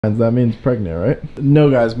That means pregnant, right? No,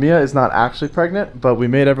 guys, Mia is not actually pregnant, but we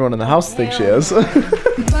made everyone in the house think she is.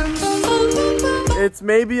 It's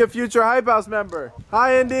maybe a future Hype House member.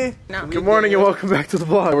 Hi, Indy. No. Good morning and welcome back to the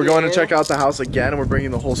vlog. We're going to check out the house again, and we're bringing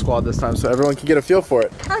the whole squad this time so everyone can get a feel for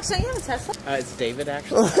it. Alex, don't you have a Tesla? It's David,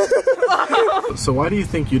 actually. So why do you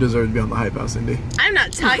think you deserve to be on the Hype House, Indy? I'm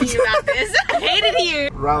not talking about this. I hated you.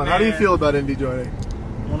 Rylan, how do you feel about Indy joining?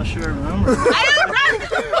 I want to share a number.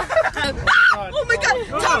 Oh my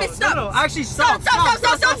god, Tommy, stop! No, actually, stop!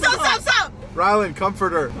 Stop! Rylan,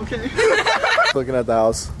 comfort her. Okay. Looking at the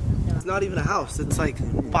house. It's not even a house. It's like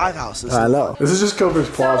 5 houses. I know. This is just Cover's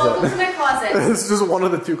closet. So, welcome to my closet. This is just one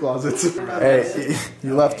of the 2 closets. Hey,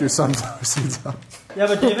 you left your sunflower seeds out. Yeah,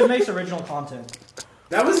 but David makes original content.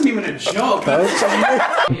 That wasn't even a joke.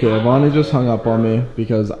 Okay, Ivani just hung up on me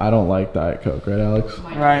because I don't like Diet Coke, right, Alex?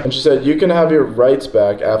 Right. And she said, you can have your rights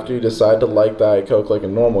back after you decide to like Diet Coke like a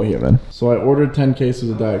normal human. So I ordered 10 cases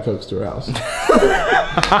of Diet Cokes to her house.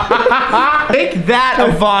 Take that,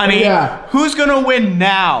 Ivani. Yeah. Who's gonna win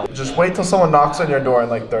now? Just wait till someone knocks on your door in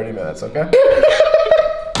like 30 minutes, okay?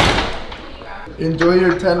 Enjoy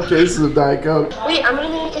your 10 cases of Diet Coke. Wait, I'm gonna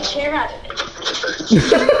make a chair out of it.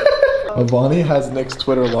 Ivani has Nick's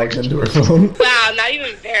Twitter logged into her phone. Wow, not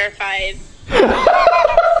even verified.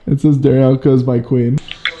 It says Darianka's my queen.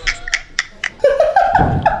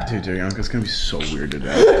 Dude, Darianka's gonna be so weird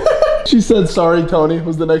today. She said, sorry, Tony,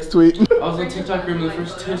 was the next tweet. I was on TikTok room the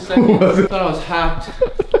first 2 seconds. I thought I was hacked.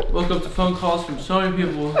 Woke up to phone calls from so many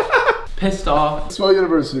people. Pissed off. Swell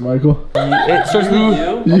University, Michael. It starts with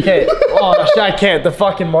you? Okay. Oh, I can't. The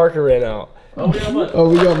fucking marker ran out. Oh, we got one. Oh,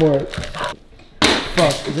 we got more.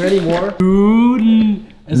 Fuck. Is there any more? Dude.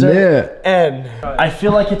 Is there an N? I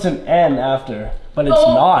feel like it's an N after, but it's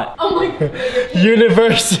not. Oh my god.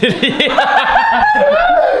 University.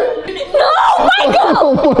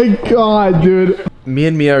 Oh my god, dude. Me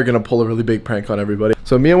and Mia are gonna pull a really big prank on everybody.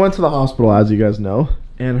 So Mia went to the hospital, as you guys know,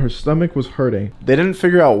 and her stomach was hurting. They didn't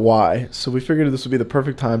figure out why, so we figured this would be the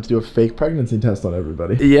perfect time to do a fake pregnancy test on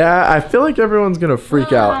everybody. Yeah, I feel like everyone's gonna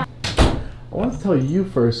freak out. I want to tell you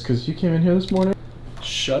first, because you came in here this morning.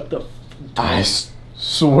 Shut the I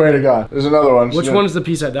swear to God. There's another one. Which one is the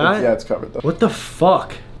piece I died? Yeah, it's covered though. What the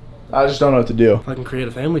fuck? I just don't know what to do. I can create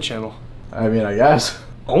a family channel. I mean, I guess.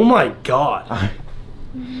 Oh my god.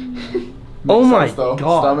 Oh my god.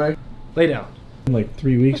 Stomach. Lay down. In like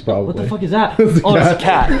 3 weeks probably. What the fuck is that? It's a Oh, it's a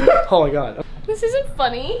cat. cat. Oh my god. This isn't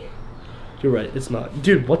funny. You're right, it's not.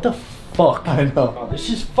 Dude, what the fuck? I know. Oh, this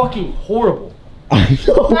is fucking horrible. I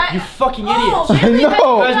know. You fucking idiots. I know. You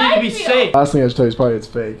guys need to be safe. Last thing I should tell you is probably it's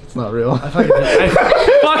fake. It's not real. Fuck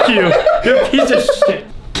you. You're a piece of shit.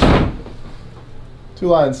 2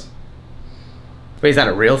 lines. Wait, is that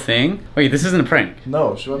a real thing? Wait, this isn't a prank.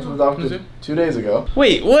 No, she went to the doctor 2 days ago.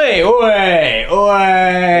 Wait. Makes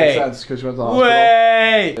sense because she went to the hospital.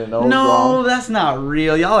 Wait. Didn't know it was wrong. That's not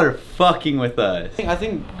real. Y'all are fucking with us. I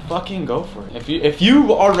think fucking go for it. If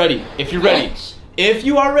you are ready, if you're ready,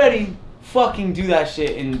 fucking do that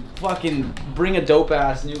shit and fucking bring a dope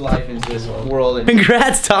ass new life into this world. And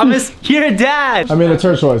congrats, Thomas. You're a dad. I mean, it's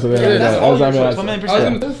her choice. That's all your choice.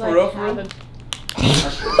 1,000,000%. For real?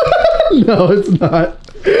 No, it's not.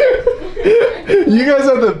 You guys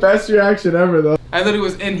have the best reaction ever, though. I literally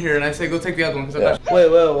was in here and I said, go take the other one. Wait.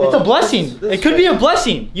 It's a blessing. It could be a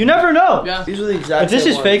blessing. You never know. Yeah. These are the exact. If this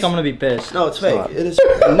is fake, I'm gonna be pissed. No, it's fake. It is.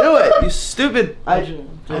 I knew it. You stupid. I'm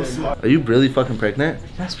smart. Are you really fucking pregnant?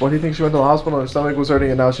 Yes. Why do you think she went to the hospital and her stomach was hurting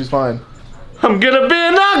and now she's fine? I'm gonna be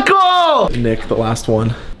an uncle. Nick, the last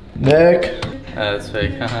one. Nick. That's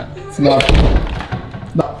fake. It's not.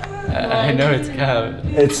 I know it's cap.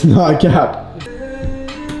 It's not Cap.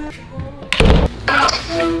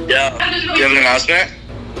 Yeah. Do you have an announcement?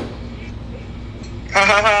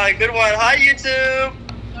 Haha, good one. Hi, YouTube.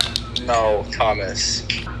 No, Thomas.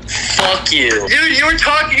 Fuck you. Dude, you were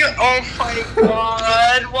talking. Oh my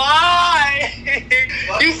god. Why?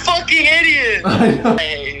 You fucking idiot. I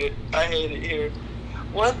hate it. I hate it here.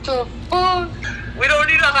 What the fuck? We don't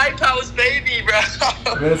need a Hype House baby, bro.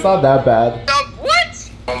 I mean, it's not that bad. What?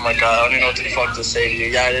 Oh my god, I don't even know what the fuck to say to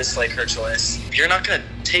you. Yeah, it is like her choice. You're not gonna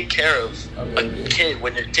take care of a kid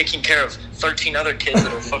when you're taking care of 13 other kids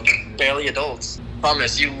that are fucking barely adults.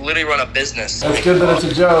 Promise, you literally run a business. That's good that it's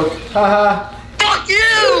a joke. Haha. Fuck Fuck you!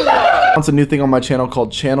 It's a new thing on my channel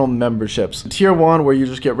called channel memberships. Tier 1 where you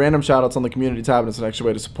just get random shoutouts on the community tab and it's an extra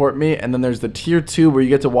way to support me. And then there's the Tier 2 where you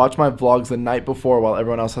get to watch my vlogs the night before while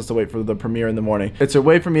everyone else has to wait for the premiere in the morning. It's a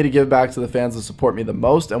way for me to give back to the fans that support me the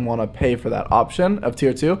most and want to pay for that option of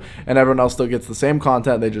Tier 2. And everyone else still gets the same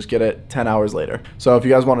content, they just get it 10 hours later. So if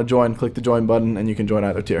you guys want to join, click the join button and you can join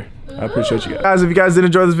either tier. I appreciate you guys. If you guys did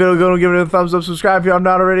enjoy this video, go and give it a thumbs up, subscribe if you have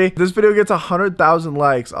not already. If this video gets 100,000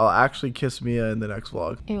 likes, I'll actually kiss Mia in the next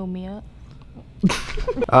vlog. Ew, Mia.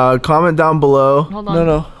 Comment down below. Hold on.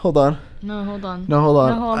 No, hold on. No, hold on. No, hold on.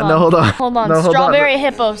 No, hold on. No, hold on. Hold on. No, hold on. Strawberry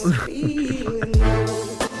hippos.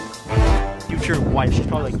 Future wife. She's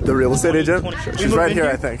probably like The real estate agent? 20. She's right here,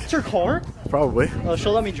 I think. It's her car? Probably. Oh,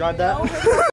 she'll let me drive that.